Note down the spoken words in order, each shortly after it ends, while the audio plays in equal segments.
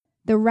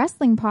The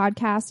wrestling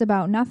podcast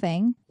about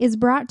nothing is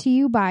brought to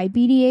you by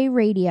BDA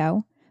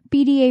Radio.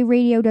 BDA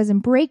Radio doesn't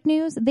break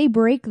news, they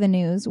break the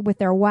news with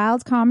their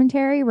wild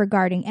commentary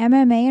regarding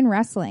MMA and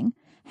wrestling.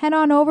 Head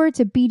on over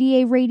to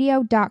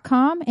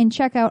bdaradio.com and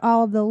check out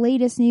all of the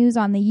latest news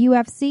on the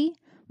UFC,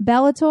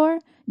 Bellator,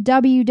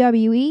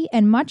 WWE,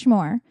 and much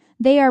more.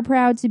 They are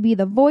proud to be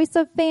the voice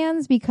of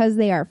fans because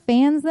they are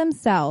fans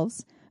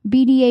themselves.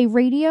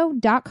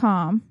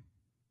 bdaradio.com.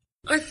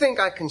 I think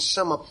I can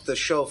sum up the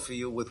show for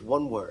you with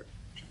one word.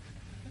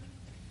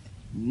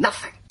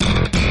 Nothing.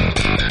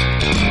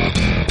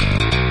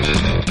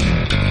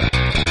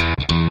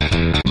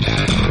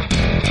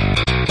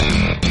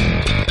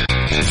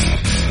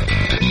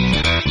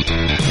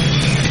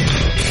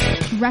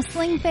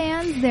 Wrestling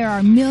fans, there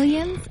are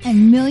millions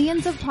and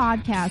millions of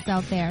podcasts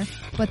out there,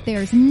 but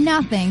there's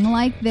nothing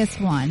like this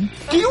one.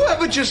 Do you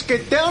ever just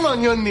get down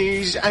on your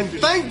knees and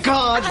thank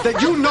God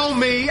that you know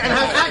me and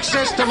have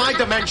access to my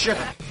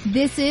dementia?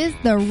 This is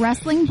the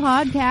wrestling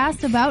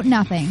podcast about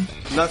nothing.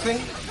 Nothing?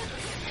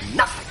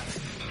 Nothing.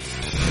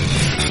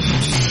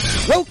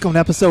 Welcome to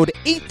episode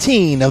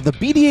 18 of the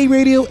BDA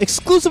Radio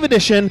exclusive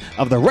edition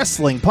of the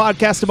wrestling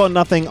podcast about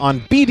nothing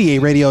on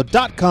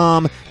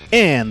bdaradio.com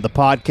and the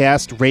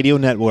Podcast Radio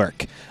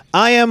Network.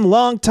 I am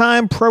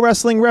longtime pro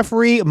wrestling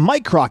referee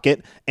Mike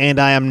Crockett, and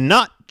I am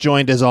not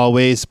joined as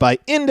always by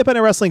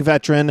independent wrestling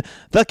veteran,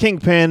 the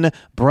Kingpin,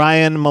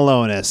 Brian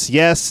Malonis.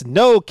 Yes,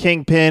 no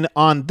Kingpin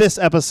on this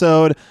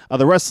episode of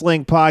the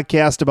wrestling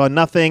podcast about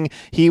nothing.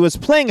 He was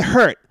playing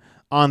hurt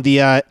on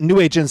the New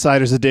Age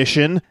Insiders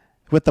edition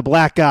with the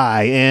black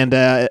eye, and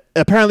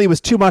apparently it was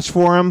too much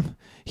for him.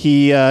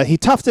 He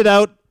toughed it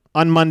out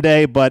on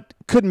Monday, but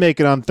couldn't make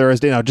it on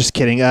Thursday. No, just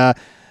kidding.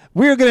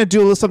 We're going to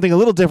do something a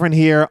little different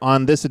here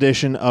on this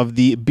edition of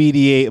the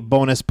BDA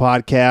bonus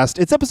podcast.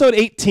 It's episode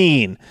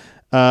 18,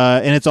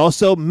 and it's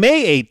also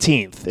May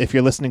 18th, if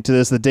you're listening to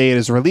this the day it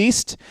is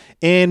released.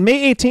 And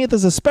May 18th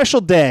is a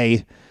special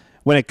day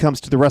when it comes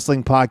to the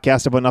wrestling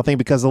podcast about nothing,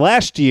 because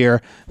last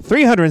year,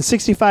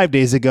 365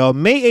 days ago,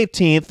 May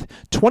 18th,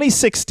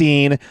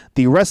 2016,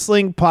 the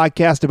wrestling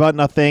podcast about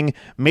nothing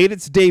made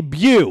its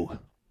debut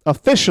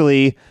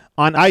officially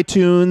on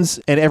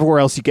iTunes and everywhere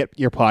else you get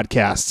your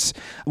podcasts.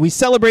 We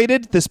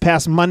celebrated this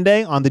past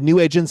Monday on the New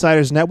Age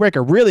Insiders Network. I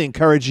really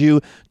encourage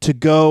you to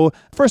go,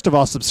 first of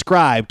all,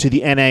 subscribe to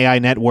the NAI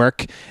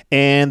Network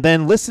and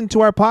then listen to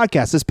our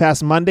podcast this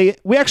past Monday.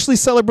 We actually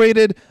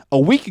celebrated a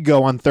week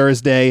ago on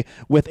Thursday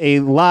with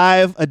a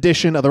live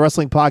edition of the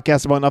Wrestling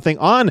Podcast About Nothing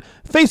on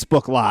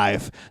Facebook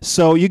Live.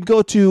 So you can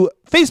go to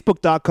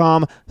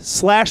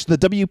facebook.com/the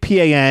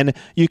WPAN.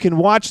 You can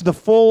watch the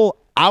full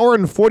hour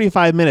and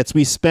 45 minutes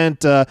we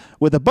spent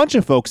with a bunch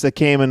of folks that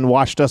came and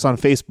watched us on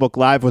Facebook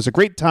Live. It was a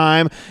great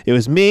time. It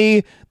was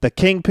me, the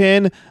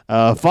Kingpin,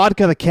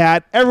 Vodka the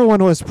Cat.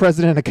 Everyone was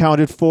present and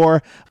accounted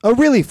for. A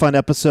really fun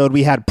episode.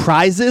 We had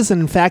prizes,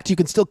 and in fact, you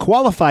can still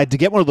qualify to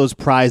get one of those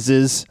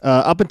prizes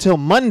up until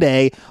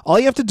Monday. All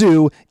you have to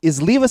do is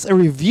leave us a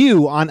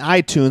review on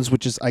iTunes,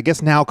 which is, I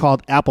guess, now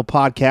called Apple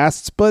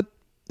Podcasts, but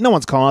no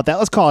one's calling it that.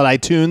 Let's call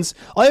it iTunes.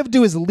 All you have to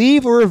do is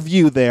leave a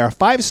review there, a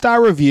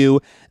 5-star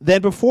review.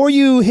 Then before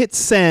you hit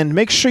send,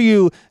 make sure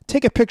you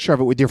take a picture of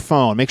it with your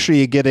phone. Make sure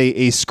you get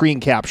a screen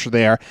capture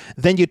there.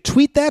 Then you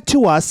tweet that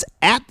to us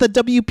at the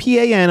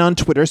WPAN on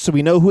Twitter so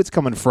we know who it's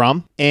coming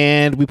from.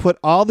 And we put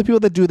all the people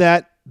that do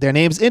that, their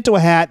names into a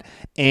hat,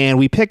 and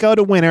we pick out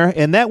a winner,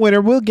 and that winner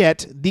will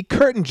get the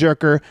Curtain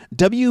Jerker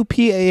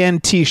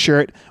WPAN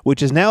t-shirt,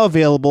 which is now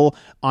available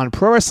on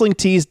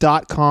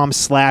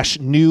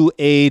ProWrestlingTees.com/New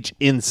Age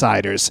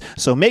Insiders.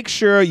 So make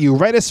sure you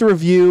write us a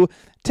review,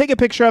 take a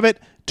picture of it,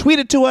 tweet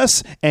it to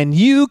us, and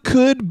you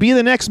could be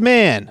the next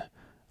man,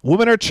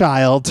 woman, or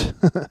child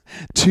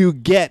to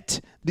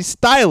get the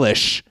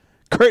stylish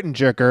Curtain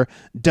Jerker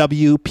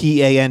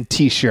WPAN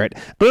t-shirt.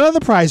 But another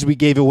prize we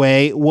gave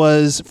away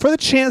was for the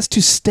chance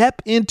to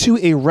step into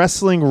a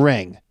wrestling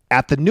ring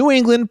at the New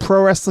England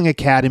Pro Wrestling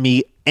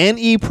Academy.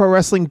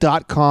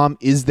 NEProWrestling.com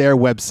is their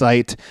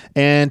website.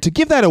 And to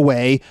give that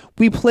away,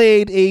 we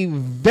played a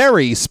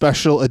very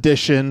special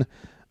edition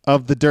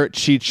of the Dirt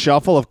Sheet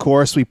Shuffle. Of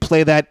course, we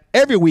play that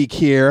every week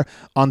here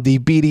on the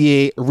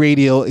BDA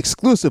Radio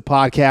exclusive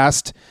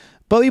podcast.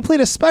 But we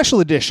played a special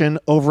edition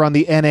over on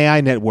the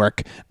NAI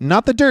Network.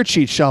 Not the Dirt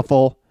Sheet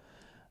Shuffle,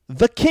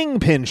 the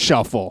Kingpin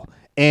Shuffle.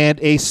 And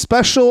a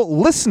special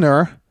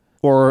listener,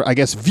 or I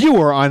guess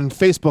viewer on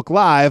Facebook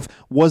Live,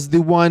 was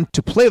the one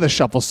to play the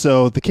shuffle,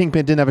 so the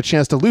Kingpin didn't have a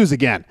chance to lose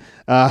again.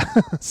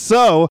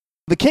 So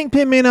the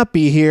Kingpin may not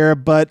be here,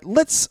 but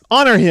let's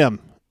honor him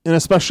in a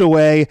special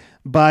way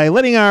by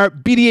letting our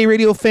BDA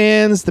Radio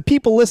fans, the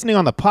people listening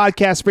on the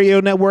Podcast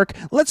Radio Network,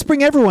 let's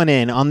bring everyone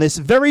in on this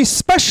very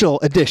special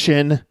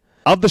edition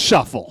of the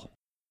Shuffle.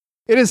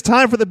 It is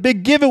time for the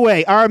big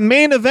giveaway, our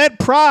main event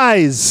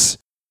prize.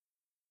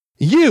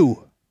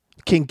 You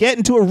can get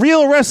into a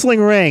real wrestling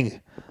ring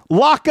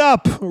lock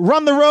up,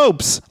 run the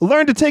ropes,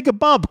 learn to take a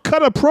bump,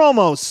 cut a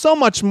promo, so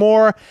much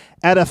more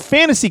at a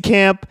fantasy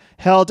camp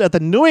held at the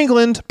New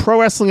England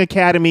Pro Wrestling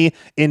Academy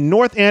in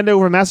North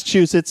Andover,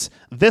 Massachusetts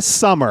this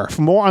summer.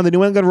 For more on the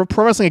New England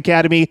Pro Wrestling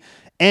Academy,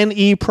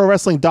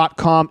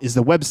 neprowrestling.com is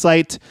the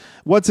website.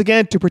 Once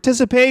again, to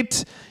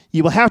participate,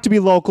 you will have to be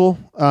local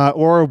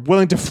or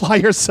willing to fly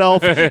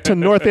yourself to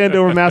North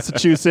Andover,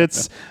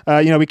 Massachusetts.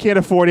 We can't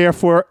afford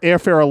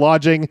airfare or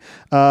lodging.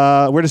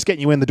 We're just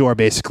getting you in the door,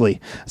 basically.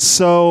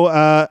 So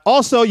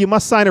also, you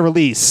must sign a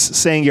release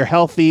saying you're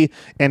healthy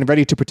and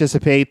ready to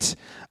participate.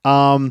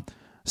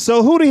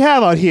 So who do we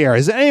have out here?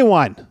 Is there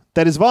anyone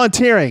that is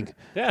volunteering?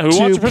 Yeah, who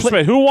wants to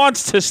participate? Who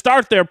wants to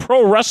start their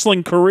pro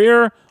wrestling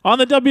career on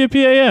the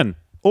WPAN?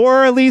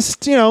 Or at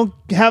least,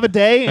 have a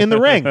day in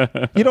the ring.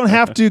 You don't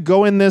have to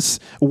go in this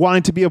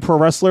wanting to be a pro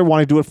wrestler,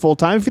 wanting to do it full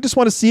time. If you just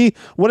want to see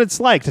what it's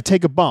like to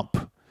take a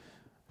bump,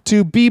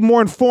 to be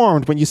more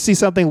informed when you see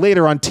something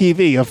later on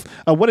TV of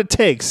what it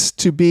takes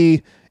to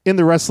be in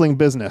the wrestling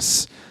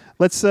business.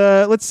 Let's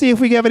see if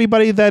we have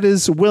anybody that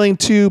is willing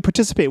to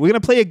participate. We're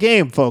going to play a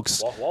game,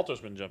 folks. Walter's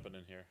been jumping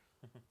in here.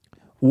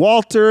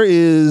 Walter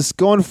is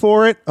going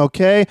for it.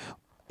 Okay.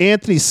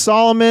 Anthony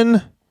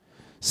Solomon,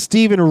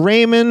 Stephen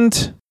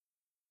Raymond.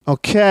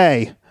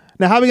 Okay.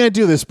 Now, how are we going to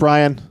do this,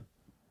 Brian?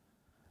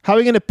 How are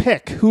we going to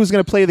pick who's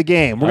going to play the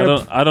game? I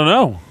don't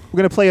know. We're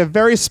going to play a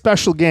very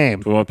special game.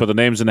 Do we want to put the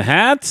names in the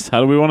hats?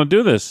 How do we want to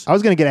do this? I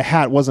was going to get a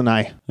hat, wasn't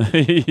I?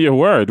 You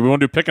were. Do we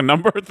want to pick a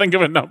number? Think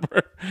of a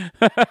number.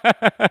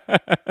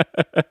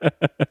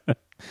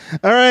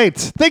 All right.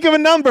 Think of a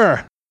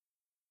number.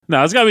 No,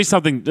 there's got to be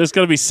something. There's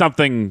got to be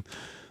something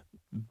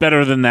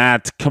better than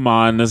that. Come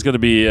on. There's got to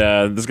be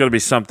something.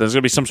 There's got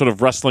to be some sort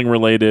of wrestling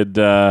related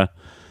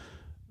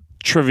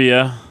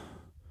trivia.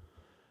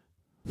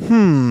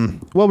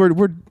 Well,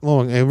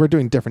 we're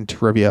doing different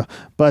trivia,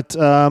 but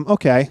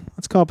okay,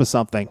 let's come up with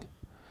something.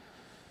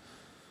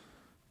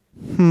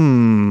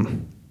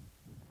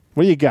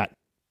 What do you got?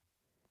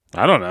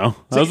 I don't know.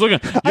 I was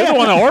looking. You're the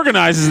one that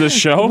organizes this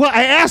show. Well,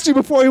 I asked you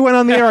before we went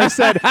on the air. I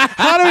said,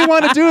 "How do we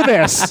want to do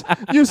this?"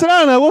 You said, "I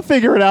don't know. We'll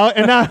figure it out."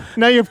 And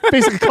now you're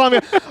basically calling me.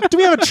 Do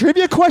we have a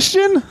trivia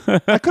question?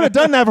 I could have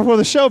done that before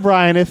the show,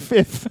 Brian.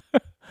 If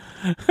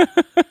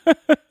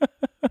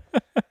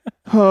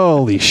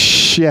holy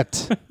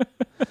shit.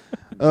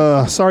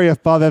 Sorry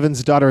if Bob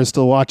Evans' daughter is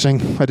still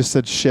watching. I just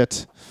said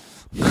shit.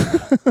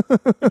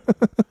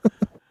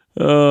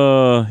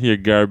 You're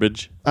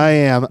garbage. I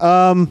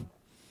am.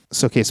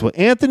 So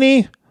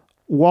Anthony,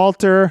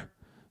 Walter,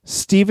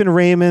 Stephen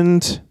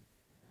Raymond,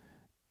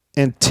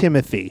 and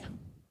Timothy.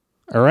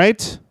 All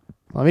right?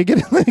 Let me get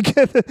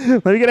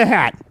a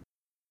hat.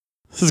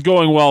 This is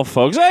going well,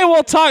 folks. Hey,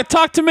 well,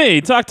 talk to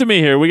me. Talk to me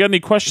here. We got any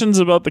questions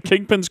about the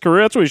Kingpin's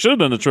career? That's what we should have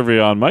done the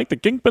trivia on, Mike. The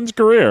Kingpin's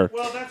career.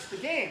 Well, that's the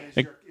game.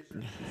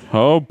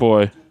 Oh,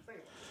 boy.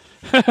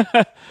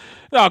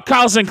 No,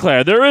 Kyle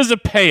Sinclair, there is a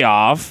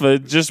payoff.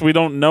 Just we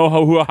don't know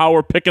how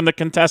we're picking the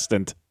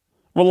contestant.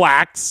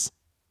 Relax.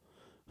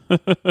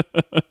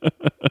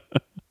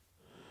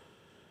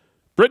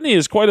 Brittany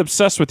is quite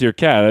obsessed with your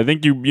cat. I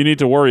think you need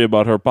to worry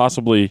about her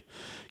possibly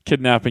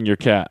kidnapping your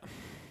cat.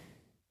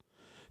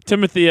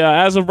 Timothy,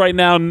 as of right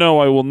now, no,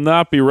 I will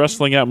not be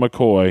wrestling at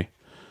McCoy.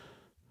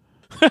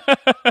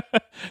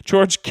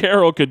 George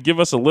Carroll could give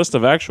us a list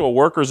of actual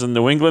workers in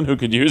New England who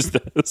could use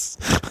this.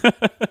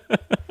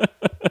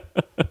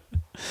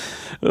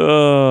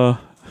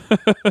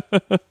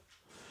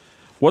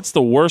 What's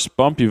the worst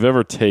bump you've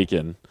ever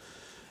taken?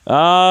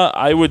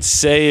 I would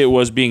say it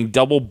was being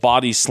double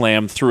body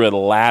slammed through a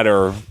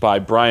ladder by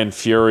Brian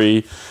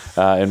Fury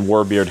and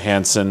Warbeard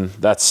Hansen.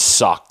 That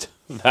sucked.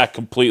 That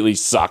completely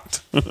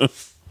sucked.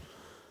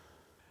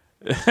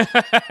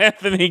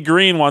 Anthony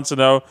Green wants to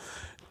know,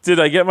 did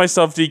I get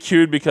myself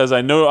DQ'd because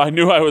I knew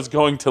I was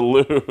going to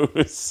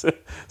lose?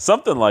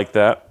 Something like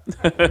that.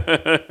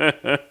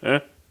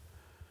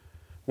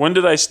 When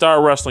did I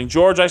start wrestling?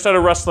 George, I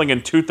started wrestling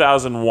in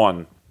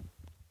 2001.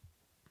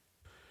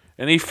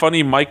 Any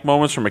funny Mike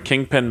moments from a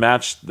Kingpin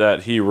match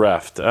that he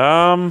reffed?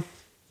 I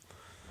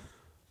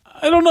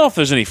don't know if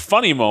there's any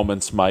funny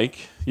moments,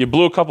 Mike. You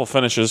blew a couple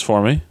finishes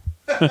for me.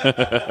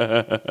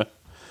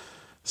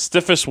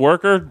 Stiffest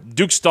worker?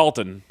 Duke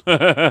Stulton.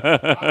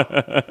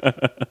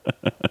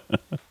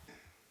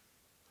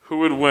 Who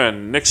would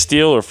win, Nick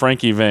Steele or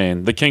Frankie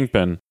Vane? The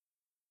Kingpin.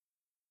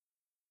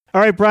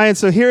 All right, Brian,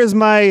 so here is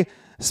my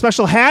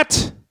special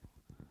hat.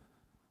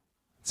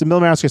 It's a Mil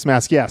Mascaras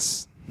mask,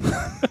 yes.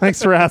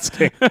 Thanks for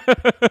asking.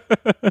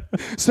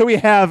 So we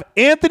have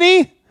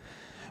Anthony,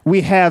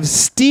 we have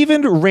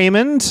Stephen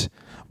Raymond,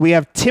 we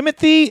have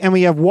Timothy, and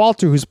we have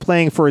Walter, who's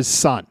playing for his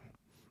son.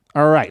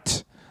 All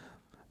right.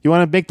 You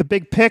want to make the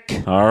big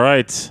pick? All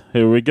right.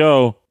 Here we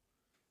go.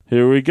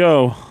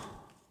 All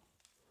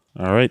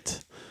right.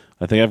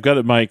 I think I've got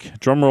it, Mike.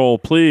 Drum roll,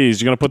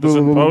 please. You're going to put this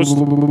in post?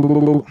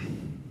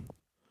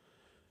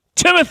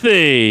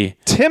 Timothy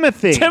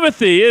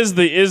is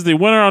the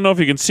winner. I don't know if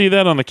you can see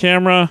that on the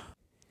camera.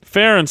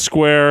 Fair and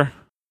square.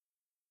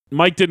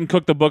 Mike didn't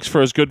cook the books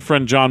for his good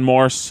friend John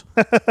Morse.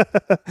 All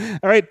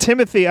right,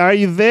 Timothy, are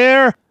you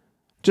there?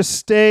 Just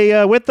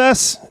stay with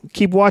us.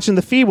 Keep watching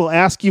the feed. We'll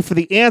ask you for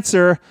the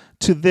answer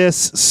to this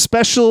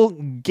special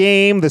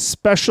game, this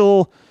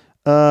special...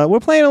 we're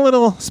playing a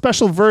little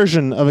special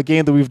version of a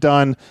game that we've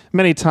done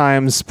many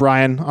times,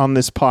 Brian, on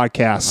this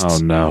podcast. Oh,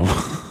 no.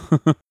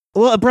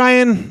 Well,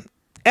 Brian,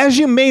 as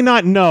you may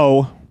not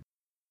know,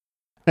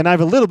 and I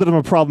have a little bit of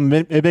a problem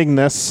admitting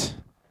this,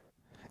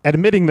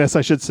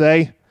 I should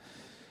say,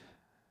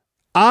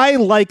 I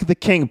like the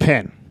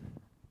Kingpin.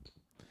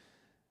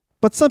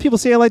 But some people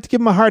say I like to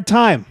give him a hard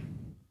time.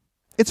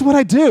 It's what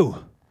I do.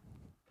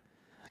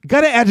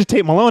 Gotta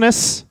agitate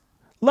Malonis.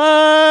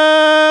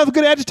 Love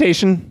good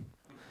agitation.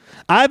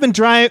 I've been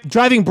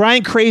driving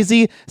Brian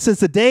crazy since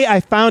the day I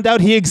found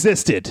out he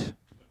existed.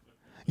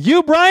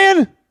 You,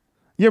 Brian,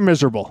 you're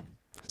miserable.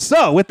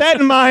 So, with that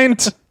in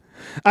mind,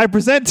 I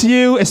present to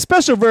you a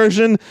special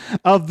version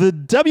of the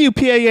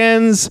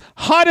WPAN's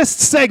hottest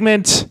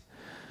segment,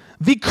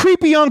 the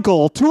Creepy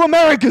Uncle to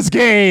America's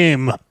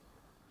Game.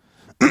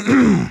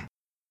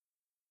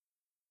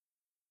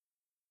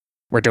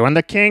 We're doing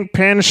the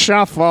Kingpin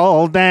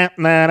Shuffle. Da,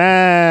 da,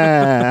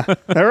 da.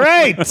 All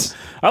right.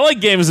 I like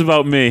games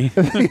about me.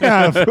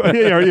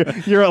 Yeah,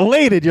 you're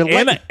elated.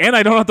 And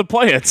I don't have to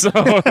play it. So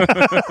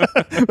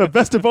the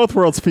best of both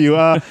worlds for you.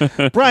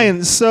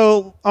 Brian,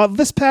 so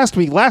last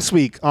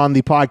week on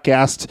the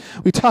podcast,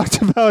 we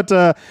talked about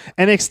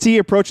NXT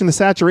approaching the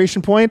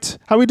saturation point.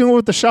 How are we doing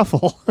with the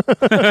shuffle?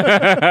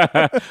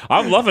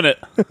 I'm loving it.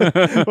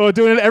 Well, we're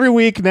doing it every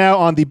week now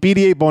on the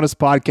BDA bonus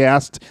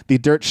podcast, the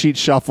Dirt Sheet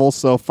Shuffle.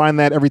 So find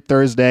that every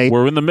Thursday.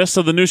 We're in the midst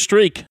of the new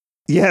streak.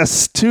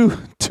 Yes, two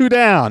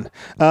down.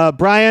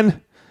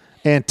 Brian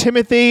and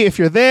Timothy, if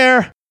you're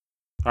there.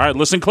 All right,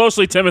 listen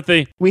closely,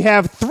 Timothy. We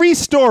have 3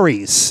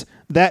 stories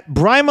that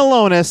Brian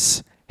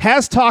Malonis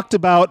has talked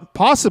about,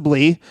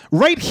 possibly,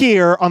 right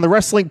here on the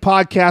Wrestling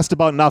Podcast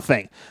About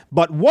Nothing.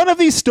 But one of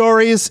these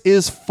stories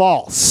is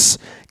false.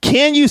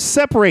 Can you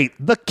separate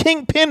the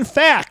Kingpin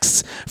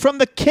facts from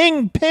the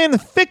Kingpin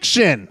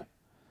fiction?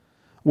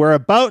 We're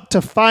about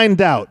to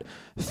find out.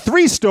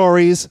 3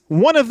 stories,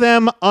 one of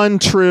them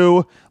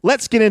untrue.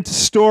 Let's get into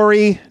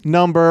story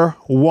number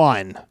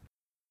 1.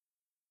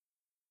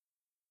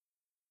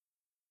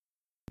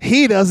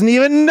 He doesn't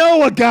even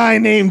know a guy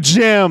named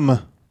Jim.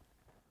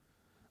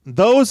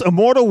 Those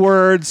immortal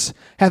words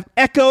have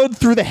echoed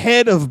through the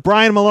head of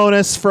Brian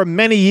Malonis for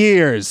many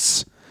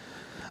years.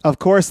 Of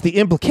course, the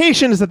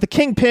implication is that the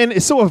Kingpin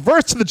is so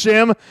averse to the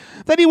Jim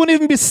that he wouldn't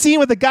even be seen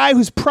with a guy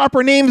whose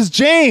proper name is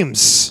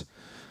James.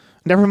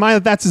 Never mind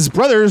that that's his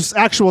brother's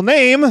actual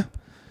name.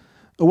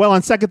 Well,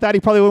 on second thought,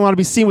 he probably wouldn't want to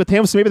be seen with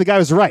him, so maybe the guy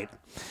was right.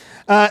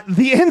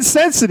 The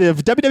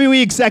insensitive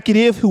WWE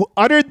executive who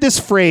uttered this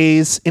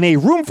phrase in a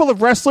room full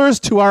of wrestlers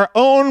to our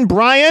own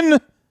Brian,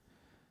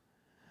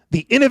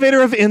 the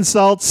innovator of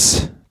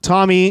insults,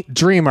 Tommy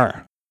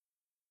Dreamer.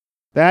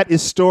 That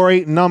is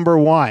story number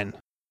 1.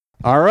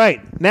 All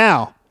right,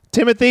 now,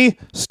 Timothy,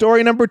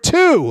 story number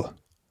 2.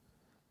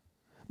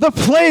 The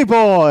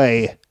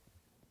Playboy.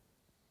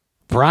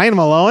 Brian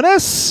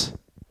Malonis?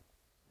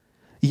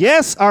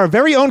 Yes, our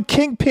very own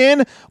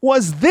Kingpin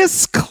was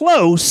this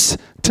close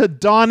to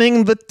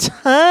donning the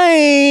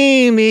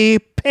tiny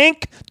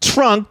pink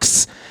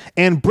trunks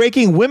and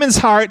breaking women's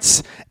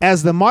hearts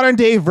as the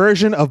modern-day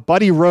version of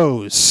Buddy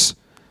Rose.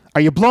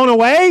 Are you blown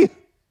away?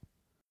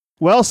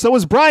 Well, so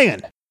was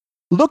Brian.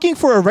 Looking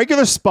for a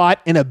regular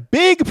spot in a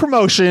big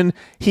promotion,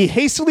 he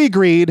hastily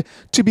agreed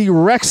to be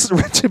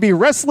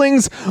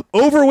wrestling's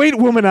overweight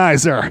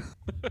womanizer.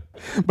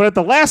 But at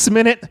the last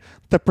minute,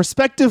 the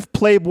prospective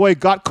Playboy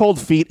got cold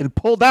feet and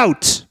pulled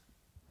out.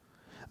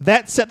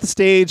 That set the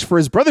stage for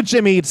his brother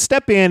Jimmy to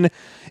step in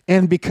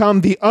and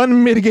become the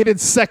unmitigated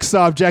sex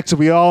object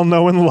we all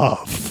know and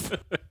love.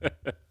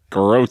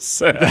 Gross.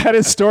 That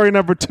is story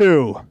number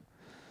 2.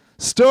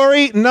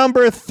 Story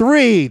number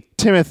 3,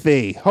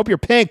 Timothy. Hope you're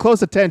paying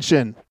close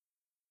attention.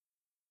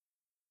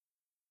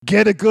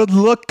 Get a good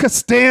look,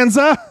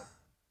 Costanza.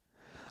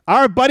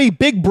 Our buddy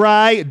Big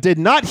Bry did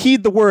not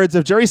heed the words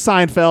of Jerry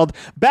Seinfeld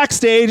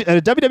backstage at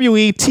a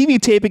WWE TV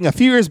taping a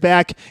few years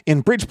back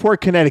in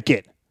Bridgeport,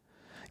 Connecticut.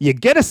 You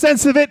get a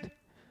sense of it,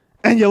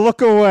 and you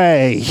look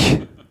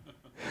away.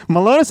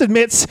 Malonis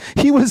admits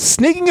he was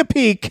sneaking a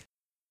peek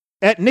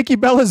at Nikki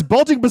Bella's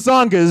bulging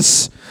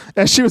bazongas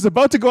as she was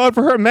about to go out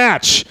for her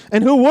match,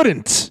 and who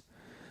wouldn't?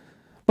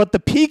 But the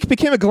peek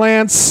became a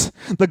glance,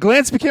 the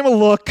glance became a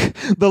look,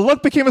 the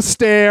look became a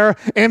stare,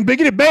 and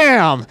biggity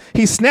bam!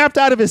 He snapped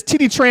out of his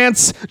titty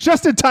trance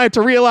just in time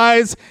to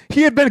realize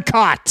he had been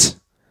caught.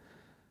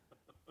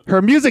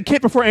 Her music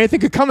hit before anything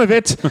could come of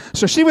it,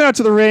 so she went out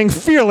to the ring,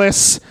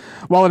 fearless,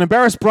 while an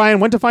embarrassed Brian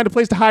went to find a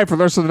place to hide for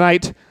the rest of the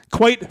night,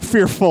 quite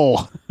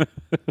fearful.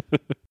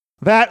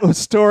 That was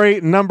story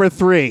number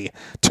 3.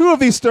 2 of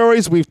these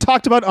stories we've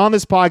talked about on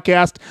this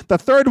podcast. The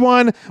third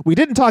one, we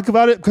didn't talk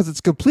about it because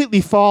it's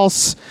completely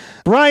false.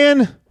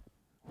 Brian,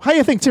 how do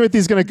you think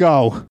Timothy's going to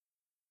go?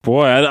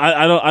 Boy,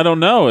 I don't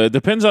know. It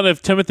depends on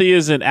if Timothy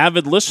is an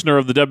avid listener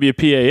of the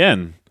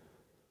WPAN.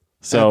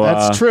 So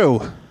that's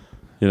true.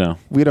 You know,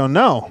 We don't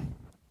know.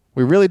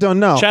 We really don't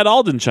know. Chad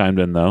Alden chimed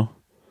in though.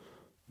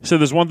 He said,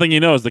 "There's one thing you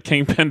know is the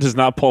Kingpin does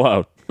not pull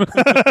out."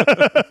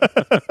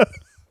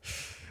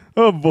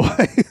 Oh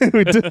boy,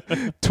 we did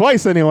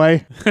twice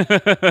anyway.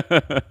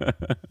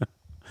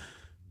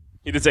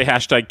 He did say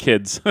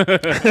 #kids.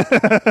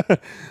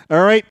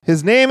 All right.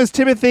 His name is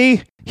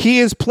Timothy. He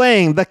is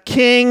playing the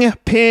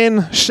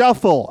Kingpin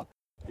Shuffle.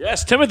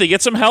 Yes, Timothy,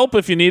 get some help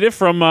if you need it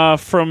from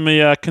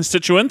the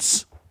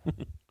constituents.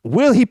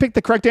 Will he pick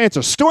the correct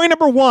answer? Story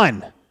number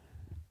 1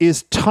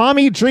 is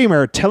Tommy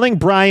Dreamer telling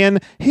Brian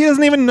he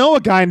doesn't even know a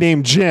guy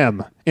named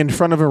Jim in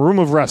front of a room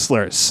of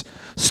wrestlers.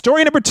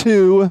 Story number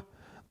 2,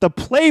 the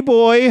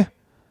Playboy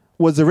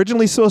was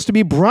originally supposed to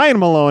be Brian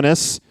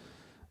Malonis,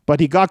 but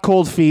he got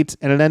cold feet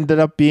and it ended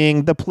up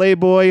being the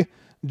Playboy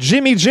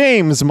Jimmy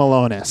James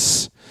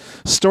Malonis.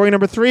 Story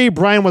number 3,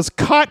 Brian was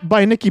caught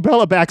by Nikki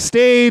Bella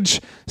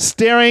backstage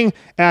staring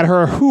at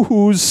her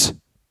hoo-hoos,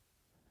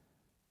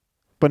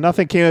 but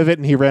nothing came of it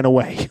and he ran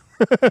away.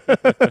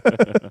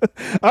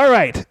 All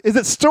right. Is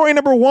it story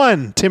number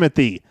 1,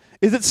 Timothy?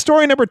 Is it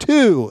story number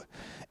 2?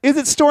 Is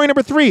it story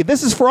number 3?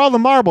 This is for all the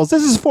marbles.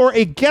 This is for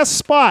a guest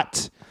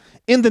spot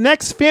in the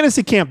next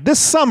fantasy camp this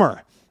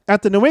summer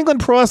at the New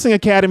England Pro Wrestling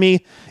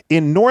Academy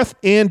in North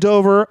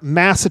Andover,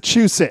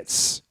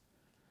 Massachusetts.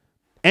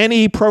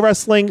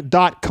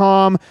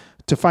 NEProwrestling.com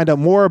to find out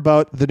more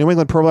about the New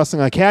England Pro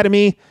Wrestling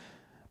Academy.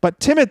 But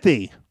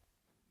Timothy,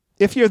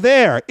 if you're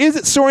there, is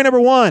it story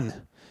number 1?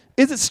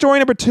 Is it story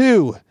number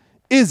 2?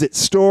 Is it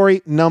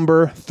story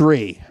number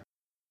 3?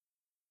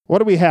 What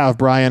do we have,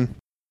 Brian?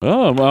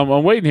 Oh,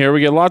 I'm waiting here.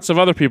 We get lots of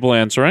other people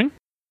answering.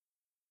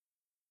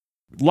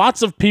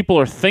 Lots of people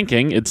are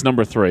thinking it's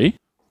number 3.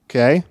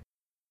 Okay.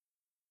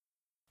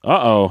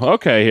 Uh-oh.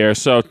 Okay, here.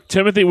 So,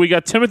 Timothy, we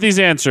got Timothy's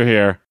answer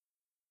here.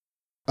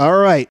 All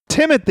right.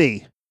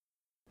 Timothy,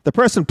 the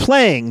person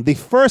playing the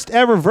first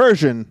ever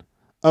version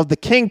of the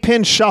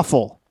Kingpin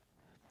Shuffle,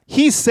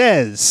 he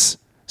says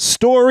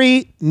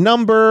story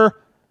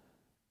number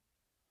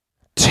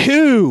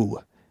 2.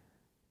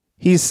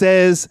 He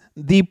says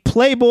the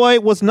Playboy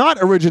was not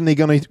originally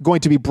going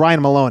to be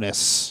Brian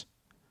Malonis.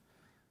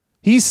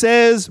 He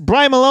says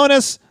Brian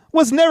Malonis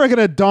was never going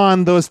to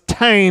don those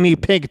tiny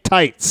pink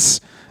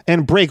tights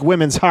and break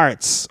women's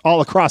hearts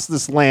all across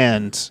this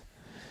land.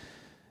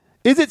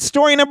 Is it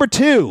story number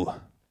 2?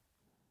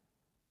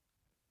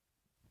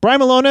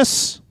 Brian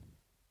Malonis,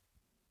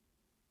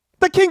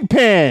 the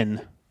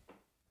Kingpin.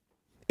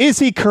 Is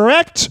he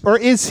correct or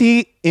is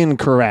he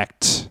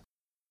incorrect?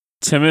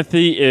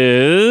 Timothy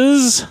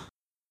is,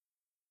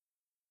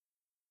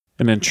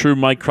 and in true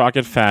Mike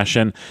Crockett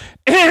fashion,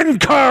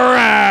 incorrect!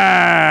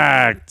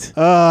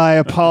 I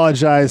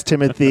apologize,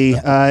 Timothy.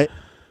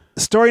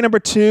 Story number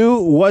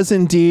 2 was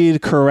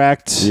indeed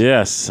correct.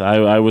 Yes,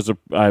 I was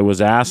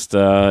asked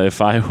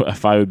if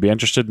I would be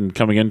interested in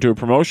coming into a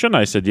promotion.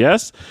 I said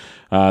yes.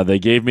 They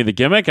gave me the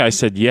gimmick. I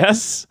said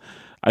yes.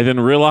 I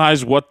didn't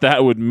realize what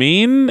that would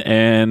mean,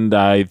 and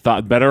I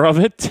thought better of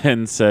it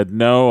and said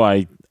no.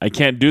 I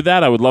can't do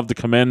that. I would love to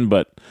come in,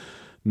 but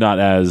not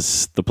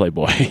as the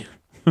Playboy.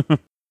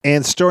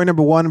 And story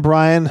number 1,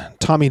 Brian,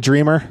 Tommy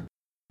Dreamer.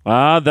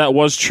 That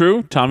was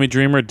true. Tommy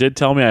Dreamer did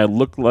tell me I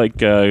look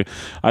like I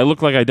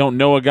don't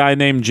know a guy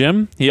named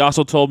Jim. He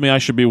also told me I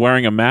should be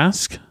wearing a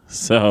mask.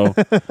 So,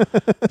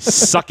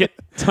 suck it,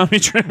 Tommy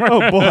Dreamer.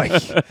 Oh, boy.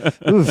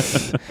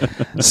 Oof.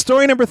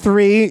 Story number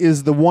 3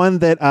 is the one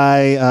that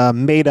I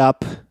made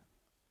up.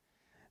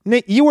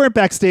 Nick, you weren't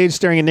backstage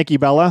staring at Nikki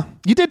Bella.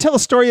 You did tell a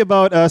story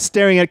about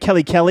staring at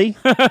Kelly Kelly.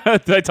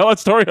 Did I tell that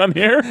story on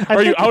here? Or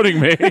are you outing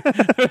me?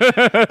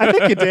 I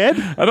think you did.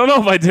 I don't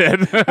know if I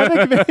did. I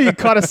think maybe you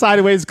caught a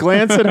sideways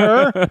glance at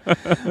her.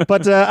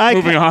 But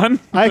Moving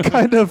on. I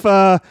kind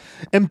of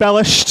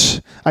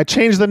embellished. I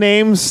changed the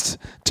names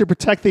to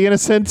protect the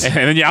innocent. And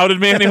then you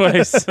outed me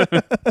anyways.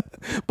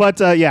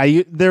 But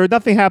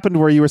nothing happened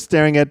where you were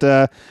staring at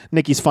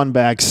Nikki's fun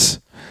bags.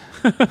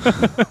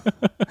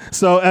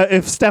 So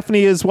if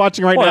Stephanie is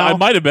watching now, I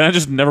might have been. I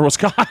just never was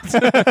caught.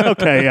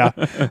 Okay, yeah.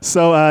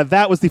 So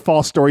that was the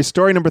false story.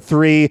 Story number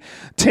 3,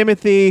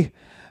 Timothy.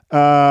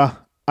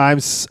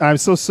 I'm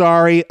so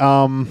sorry.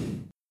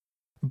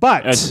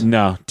 But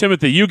no,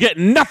 Timothy, you get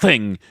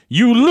nothing.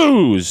 You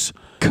lose.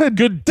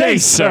 Good day,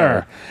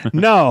 sir.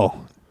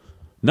 No.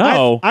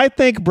 I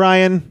think,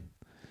 Brian,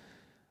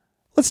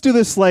 let's do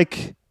this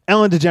like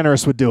Ellen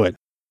DeGeneres would do it.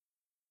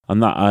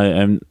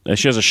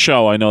 She has a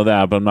show, I know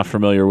that, but I'm not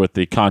familiar with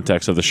the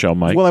context of the show,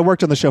 Mike. Well, I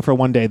worked on the show for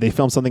one day. They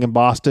filmed something in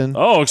Boston.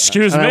 Oh,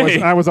 excuse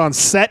me. I was on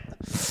set.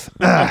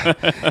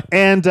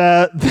 And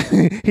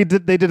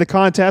they did a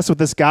contest with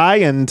this guy,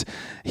 and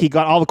he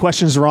got all the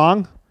questions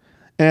wrong.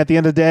 And at the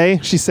end of the day,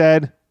 she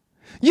said,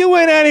 "You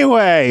win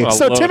anyway." Well,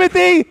 so, look.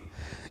 Timothy,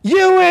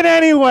 you win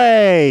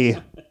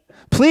anyway.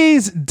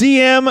 Please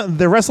DM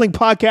the Wrestling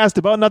Podcast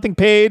About Nothing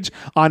page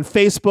on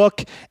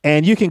Facebook,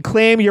 and you can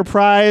claim your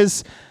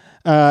prize.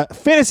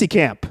 Fantasy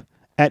camp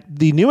at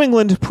the New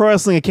England Pro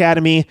Wrestling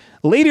Academy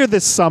later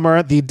this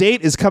summer. The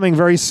date is coming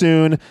very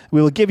soon.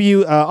 We will give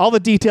you all the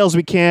details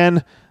we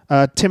can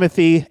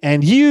Timothy,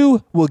 and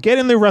you will get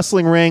in the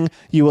wrestling ring.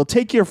 You will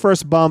take your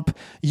first bump.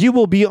 You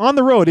will be on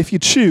the road, if you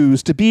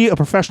choose, to be a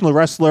professional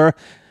wrestler.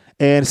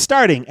 And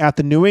starting at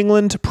the New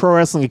England Pro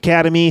Wrestling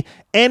Academy,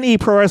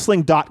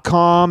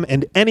 neprowrestling.com,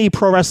 and NE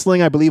Pro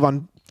Wrestling, I believe,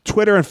 on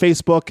Twitter and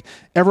Facebook,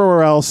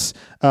 everywhere else,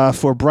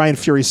 for Brian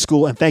Fury's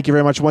school. And thank you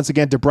very much once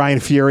again to Brian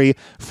Fury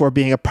for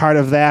being a part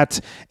of that.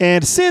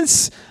 And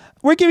since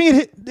we're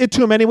giving it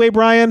to him anyway,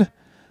 Brian,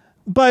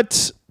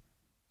 but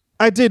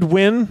I did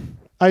win.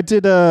 I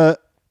did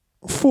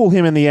fool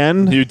him in the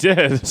end. You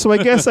did. So I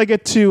guess I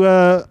get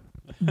to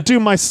do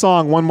my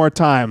song one more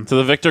time. So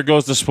the victor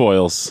goes the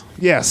spoils.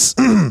 Yes.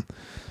 I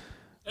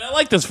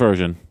like this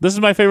version. This is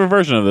my favorite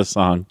version of this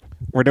song.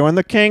 We're doing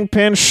the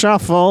Kingpin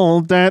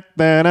Shuffle. Da,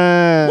 da,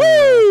 da.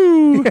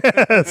 Woo!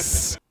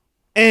 Yes.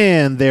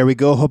 And there we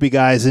go. Hope you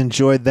guys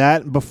enjoyed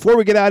that. Before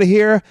we get out of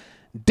here,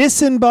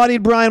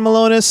 disembodied Brian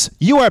Malonis,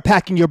 you are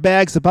packing your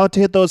bags, about to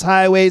hit those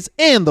highways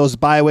and those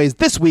byways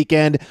this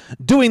weekend,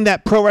 doing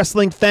that pro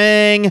wrestling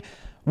thing.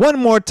 One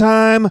more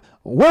time,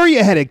 where are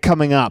you headed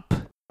coming up?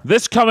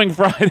 This coming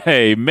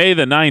Friday, May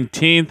the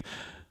 19th,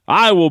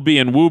 I will be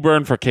in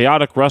Woburn for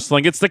Chaotic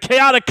Wrestling. It's the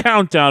Chaotic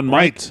Countdown,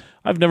 Mike. Right.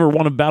 I've never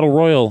won a Battle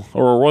Royal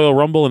or a Royal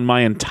Rumble in my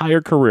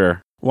entire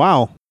career.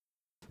 Wow.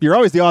 You're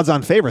always the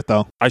odds-on favorite,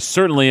 though. I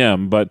certainly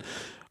am, but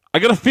I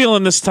got a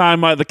feeling this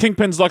time the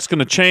Kingpin's luck's going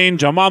to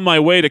change. I'm on my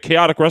way to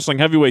Chaotic Wrestling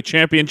Heavyweight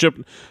Championship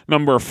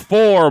number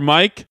 4,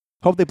 Mike.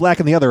 Hope they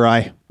blacken the other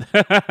eye.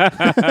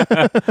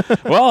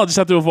 Well, I'll just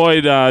have to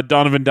avoid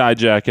Donovan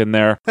Dijak in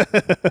there.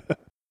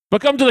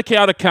 But come to the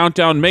Chaotic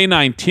Countdown May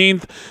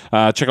 19th.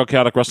 Check out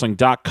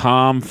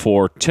chaoticwrestling.com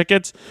for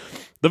tickets.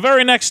 The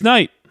very next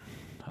night,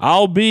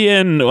 I'll be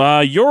in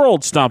your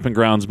old stomping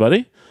grounds,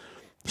 buddy.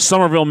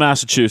 Somerville,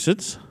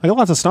 Massachusetts. I got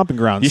lots of stomping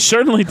grounds. You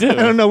certainly do. I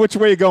don't know which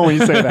way you go when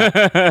you say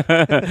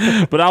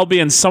that. But I'll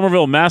be in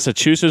Somerville,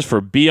 Massachusetts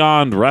for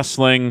Beyond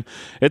Wrestling.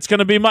 It's going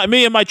to be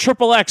me and my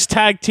Triple X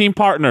tag team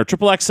partner,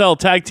 Triple XL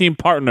tag team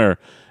partner,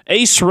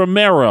 Ace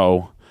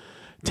Romero,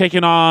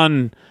 taking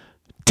on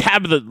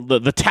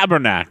the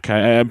Tabernacle.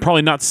 I'm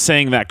probably not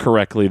saying that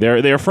correctly.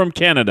 They're from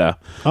Canada.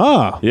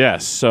 Ah.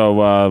 Yes.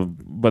 So,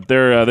 but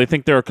they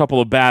think they're a couple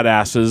of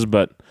badasses,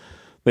 but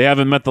they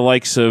haven't met the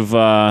likes of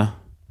the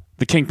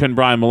Kingpin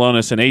Brian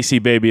Malonis and AC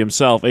Baby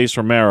himself, Ace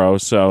Romero.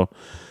 So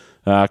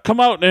come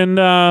out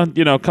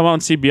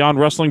and see Beyond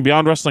Wrestling,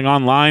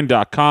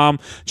 beyondwrestlingonline.com.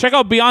 Check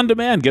out Beyond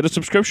Demand. Get a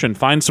subscription.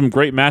 Find some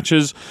great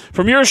matches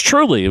from yours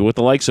truly with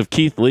the likes of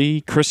Keith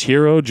Lee, Chris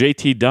Hero,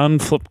 JT Dunn,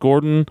 Flip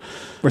Gordon.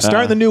 We're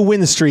starting the new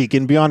win streak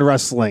in Beyond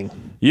Wrestling.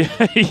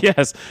 Yeah,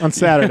 yes. On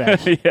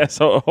Saturday. Yes,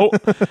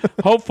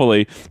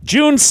 hopefully.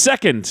 June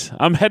 2nd,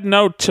 I'm heading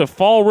out to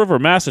Fall River,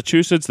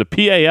 Massachusetts, the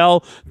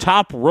PAL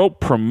Top Rope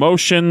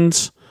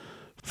Promotions.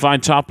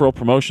 Find Top Rope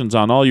Promotions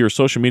on all your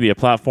social media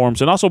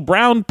platforms and also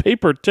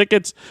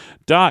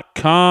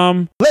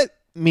brownpapertickets.com. Let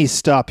me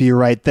stop you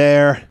right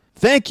there.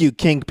 Thank you,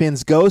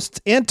 Kingpin's Ghosts.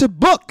 And to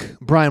book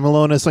Brian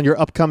Malonis on your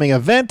upcoming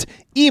event,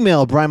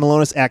 email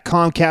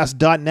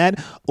brianmalonis@comcast.net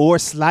or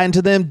slide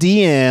into them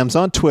DMs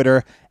on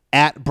Twitter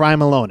at Brian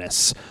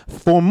Malonis.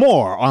 For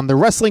more on the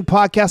Wrestling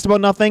Podcast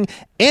About Nothing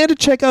and to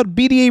check out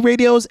BDA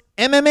Radio's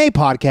MMA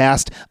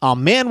podcast, A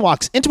Man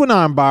Walks Into an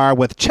Armbar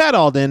with Chad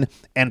Alden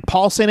and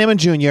Paul St. Amman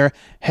Jr.,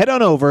 head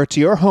on over to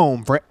your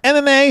home for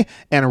MMA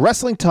and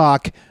wrestling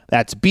talk.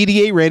 That's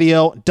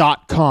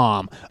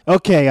BDARadio.com.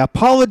 Okay,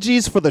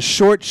 apologies for the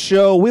short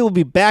show. We will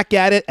be back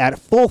at it at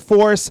full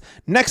force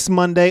next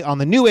Monday on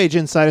the New Age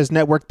Insiders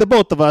Network, the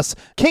both of us,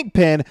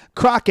 Kingpin,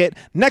 Crockett,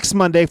 next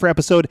Monday for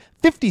episode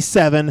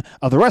 57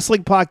 of the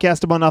Wrestling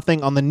Podcast About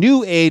Nothing on the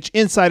New Age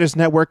Insiders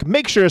Network.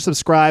 Make sure to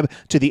subscribe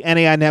to the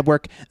NAI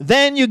Network.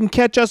 Then you can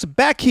catch us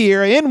back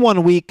here in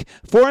 1 week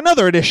for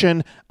another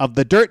edition of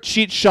the Dirt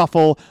Sheet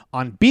Shuffle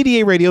on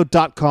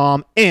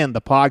BDARadio.com and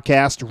the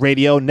Podcast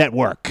Radio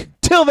Network.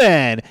 Till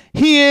then,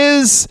 he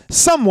is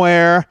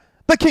somewhere,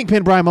 the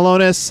Kingpin Brian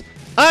Malonis.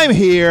 I'm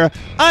here.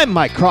 I'm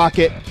Mike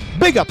Crockett.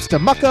 Big ups to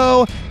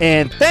Mucko,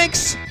 and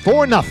thanks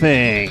for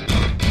nothing.